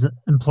to us is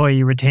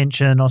employee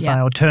retention or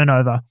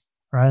turnover,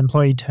 right?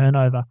 Employee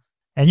turnover.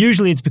 And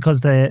usually it's because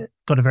they've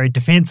got a very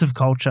defensive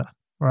culture,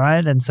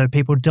 right? And so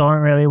people don't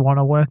really want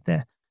to work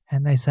there.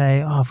 And they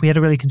say, if we had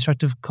a really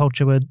constructive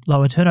culture with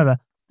lower turnover.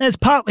 And it's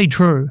partly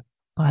true,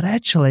 but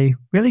actually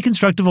really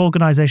constructive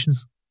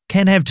organizations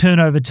can have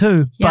turnover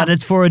too, but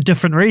it's for a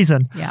different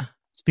reason. Yeah.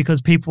 It's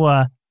because people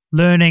are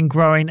learning,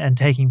 growing, and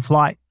taking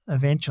flight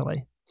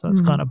eventually. So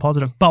it's kind of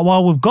positive. But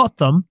while we've got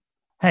them,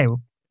 hey,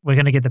 we're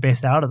going to get the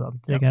best out of them.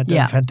 They're going to do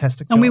a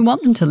fantastic job. And we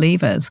want them to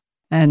leave us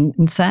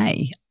and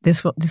say,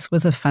 this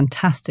was a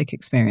fantastic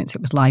experience.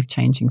 It was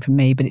life-changing for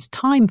me, but it's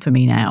time for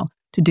me now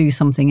to do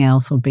something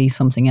else or be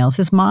something else.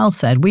 As Miles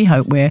said, we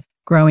hope we're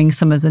growing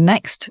some of the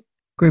next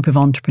group of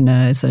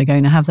entrepreneurs that are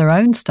going to have their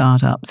own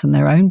startups and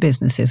their own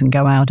businesses and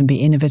go out and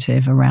be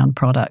innovative around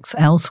products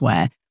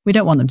elsewhere. We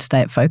don't want them to stay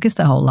at Focus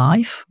their whole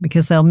life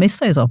because they'll miss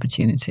those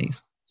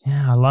opportunities.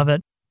 Yeah, I love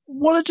it.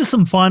 What are just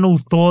some final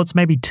thoughts,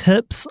 maybe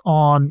tips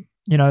on,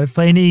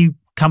 for any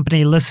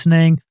company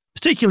listening,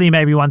 particularly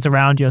maybe ones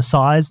around your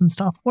size and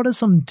stuff? What are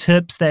some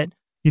tips that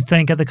you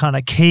think are the kind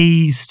of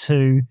keys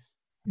to,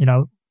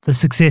 the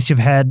success you've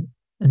had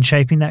in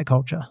shaping that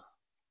culture?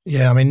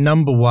 Yeah, I mean,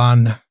 number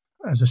one,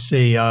 as a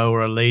CEO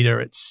or a leader,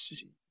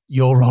 it's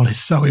your role is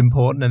so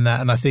important in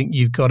that. And I think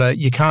you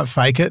can't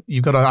fake it.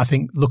 You've got to, I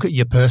think, look at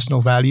your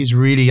personal values,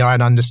 really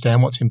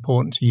understand what's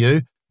important to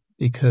you.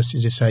 Because,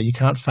 as you say, you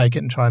can't fake it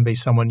and try and be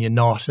someone you're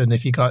not. And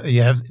if you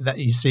have that,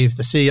 you see if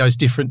the CEO is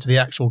different to the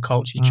actual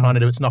culture you're trying to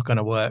do, it's not going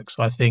to work.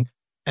 So I think,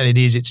 and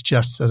it's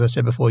just, as I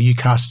said before, you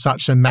cast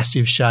such a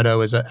massive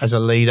shadow as a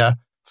leader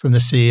from the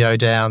CEO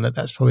down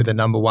that's probably the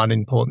number one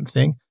important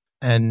thing.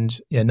 And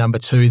number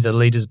two, the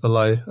leaders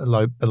below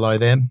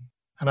them.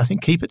 And I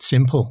think keep it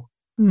simple.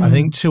 I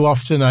think too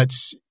often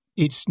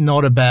it's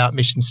not about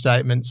mission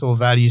statements or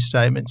value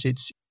statements.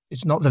 It's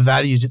not the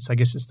values. It's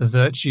the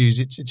virtues.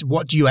 It's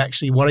what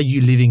are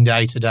you living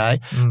day to day?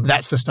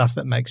 That's the stuff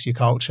that makes your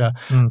culture.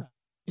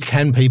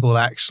 Can people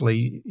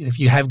actually, if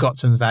you have got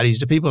some values,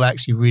 do people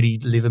actually really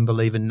live and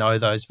believe and know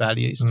those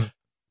values?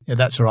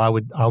 That's where I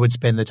would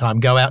spend the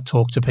time. Go out,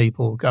 talk to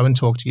people. Go and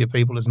talk to your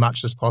people as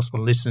much as possible.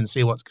 Listen and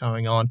see what's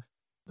going on.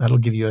 That'll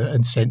give you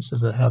a sense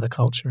of how the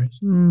culture is.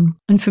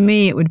 And for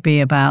me, it would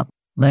be about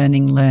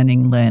learning.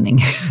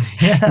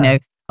 Yeah.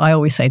 I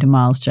always say to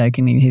Miles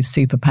jokingly, his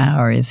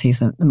superpower is he's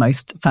the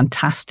most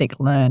fantastic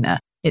learner.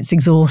 It's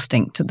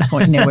exhausting to the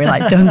point, we're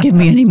like, don't give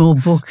me any more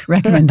book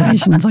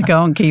recommendations. I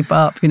can't keep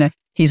up.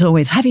 He's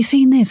always, have you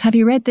seen this? Have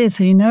you read this?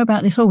 Do you know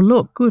about this? Oh,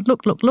 look, good,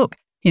 look.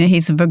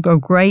 He's a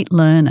great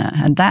learner.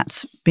 And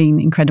that's been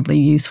incredibly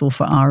useful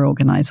for our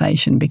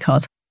organization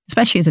because,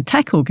 especially as a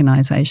tech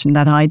organization,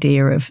 that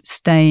idea of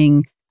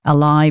staying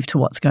alive to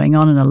what's going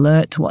on and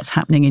alert to what's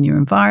happening in your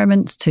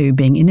environments, to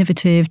being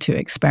innovative, to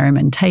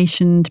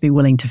experimentation, to be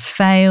willing to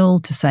fail,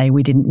 to say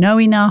we didn't know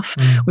enough.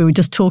 We were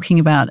just talking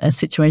about a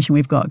situation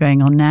we've got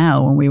going on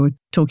now, and we were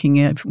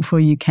talking before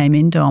you came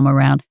in, Dom,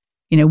 around,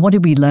 what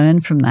did we learn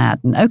from that?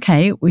 And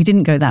okay, we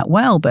didn't go that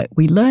well, but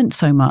we learned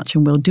so much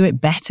and we'll do it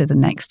better the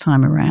next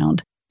time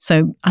around.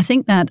 So I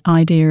think that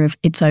idea of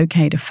it's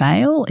okay to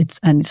fail,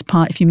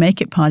 if you make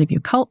it part of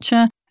your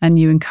culture, and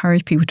you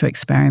encourage people to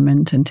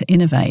experiment and to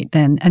innovate,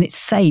 and it's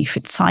safe,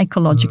 it's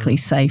psychologically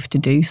safe to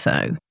do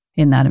so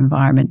in that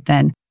environment,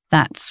 then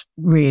that's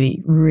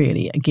really,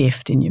 really a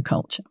gift in your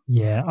culture.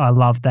 Yeah, I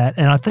love that.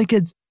 And I think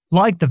it's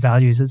like the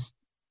values, it's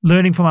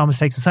learning from our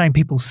mistakes and saying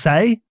people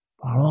say,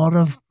 a lot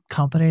of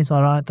companies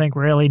I don't think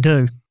really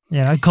do,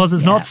 because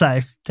it's not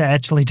safe to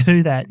actually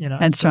do that.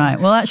 That's right.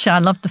 Well, actually, I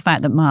love the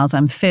fact that Miles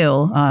and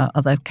Phil,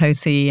 the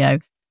co-CEO,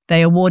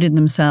 they awarded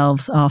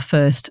themselves our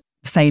first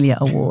failure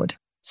award.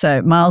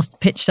 So Miles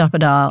pitched up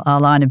at our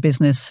line of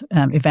business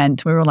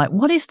event. We were like,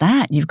 what is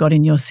that you've got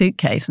in your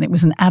suitcase? And it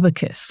was an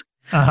abacus.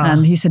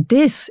 And he said,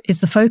 this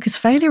is the Focus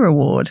Failure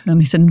Award. And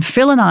he said,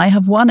 Phil and I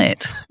have won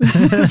it.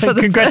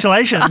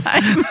 Congratulations.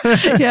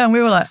 Yeah, and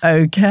we were like,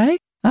 okay.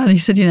 And he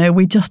said,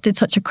 we just did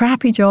such a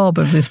crappy job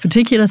of this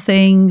particular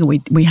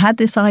thing. We had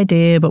this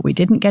idea, but we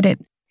didn't get it,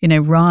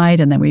 right.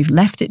 And then we've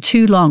left it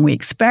too long. We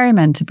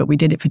experimented, but we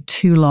did it for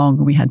too long.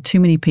 And we had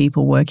too many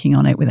people working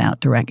on it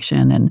without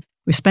direction. And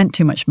we spent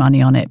too much money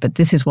on it, but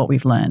this is what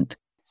we've learned.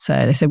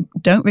 So they said,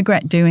 don't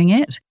regret doing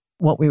it.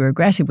 What we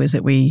regretted was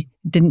that we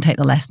didn't take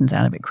the lessons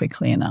out of it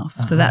quickly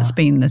enough. So that's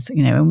been this,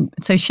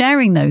 so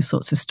sharing those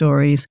sorts of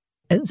stories,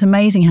 it's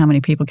amazing how many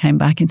people came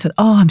back and said,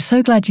 oh, I'm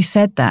so glad you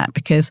said that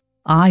because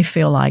I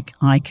feel like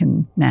I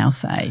can now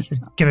say.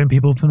 Just giving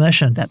people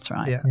permission. That's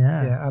right.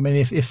 Yeah. I mean,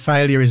 if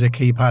failure is a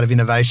key part of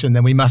innovation,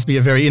 then we must be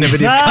a very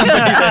innovative company.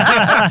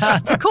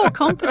 It's a core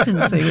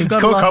competency. It's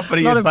core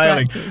company is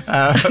failing.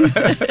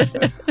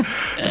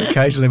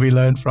 Occasionally we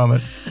learn from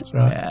it. That's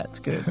right. Yeah, it's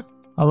good.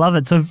 I love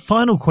it. So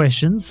final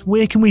questions.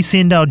 Where can we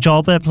send our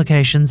job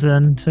applications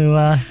in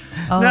to?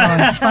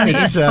 It's funny.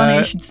 It's funny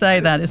you should say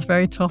that. It's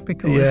very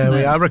topical, isn't it?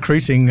 We are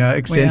recruiting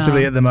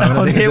extensively at the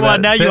moment.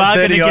 Now you are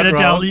going to get a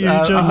deluge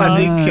of I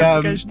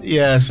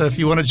think, so if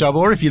you want a job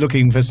or if you're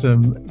looking for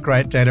some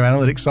great data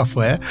analytics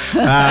software,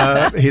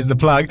 here's the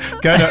plug.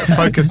 Go to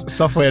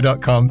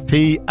focussoftware.com,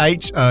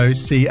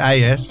 PHOCAS,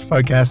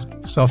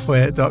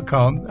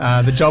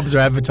 focussoftware.com. The jobs are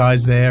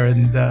advertised there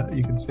and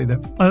you can see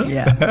them.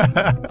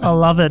 I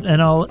love it. And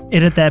I'll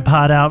edit that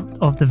part out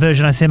of the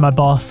version I send my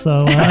boss.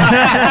 So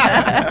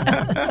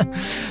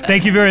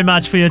thank you very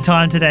much for your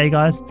time today,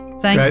 guys.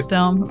 Thanks,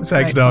 Dom.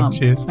 Thanks, Dom.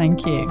 Cheers.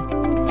 Thank you.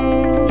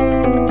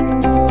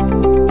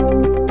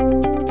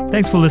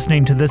 Thanks for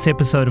listening to this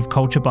episode of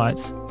Culture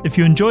Bites. If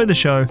you enjoy the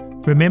show,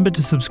 remember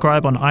to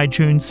subscribe on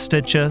iTunes,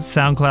 Stitcher,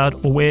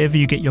 SoundCloud, or wherever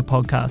you get your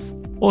podcasts.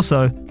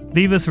 Also,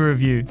 leave us a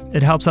review.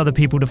 It helps other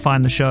people to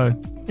find the show.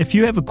 If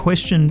you have a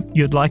question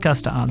you'd like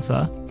us to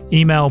answer,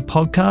 email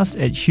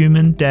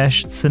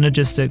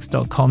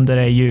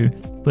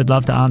podcast@human-synergistics.com.au. We'd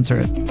love to answer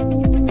it.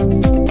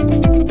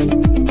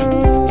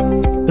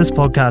 This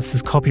podcast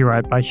is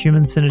copyright by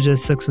Human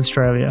Synergistics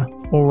Australia.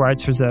 All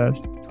rights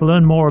reserved. To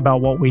learn more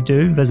about what we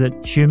do, visit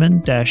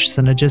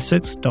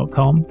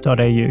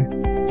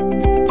human-synergistics.com.au.